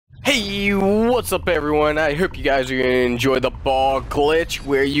Hey, what's up everyone? I hope you guys are going to enjoy the ball glitch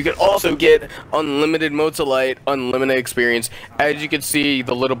where you can also get unlimited motes of light, unlimited experience. As you can see,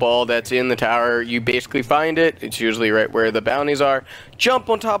 the little ball that's in the tower, you basically find it. It's usually right where the bounties are. Jump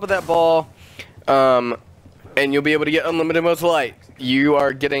on top of that ball, and you'll be able to get unlimited motes of light. You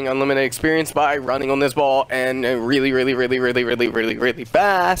are getting unlimited experience by running on this ball and really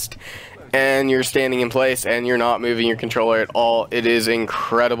fast. And you're standing in place and you're not moving your controller at all. It is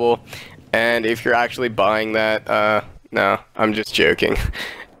incredible. And if you're actually buying that, no, I'm just joking.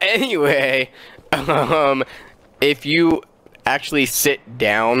 Anyway, if you actually sit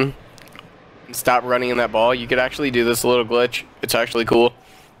down and stop running in that ball, you could actually do this little glitch. It's actually cool.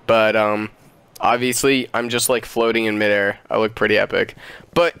 But, obviously, I'm just like floating in midair. I look pretty epic.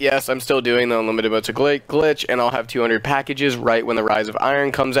 But yes, I'm still doing the unlimited motes of glitch, and I'll have 200 packages right when the Rise of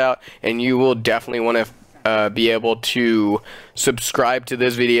Iron comes out. And you will definitely want to be able to subscribe to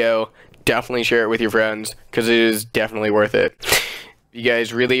this video. Definitely share it with your friends, because it is definitely worth it. If you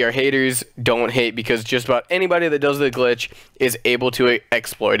guys really are haters, don't hate, because just about anybody that does the glitch is able to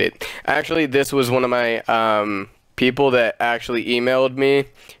exploit it. Actually, this was one of my people that actually emailed me.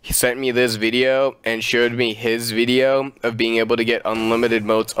 He sent me this video and showed me his video of being able to get unlimited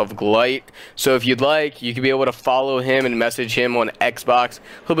motes of light. So if you'd like, you can be able to follow him and message him on Xbox.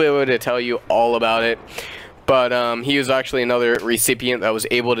 He'll be able to tell you all about it. But he was actually another recipient that was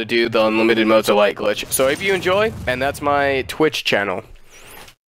able to do the unlimited motes of light glitch. So if you enjoy, and that's my Twitch channel.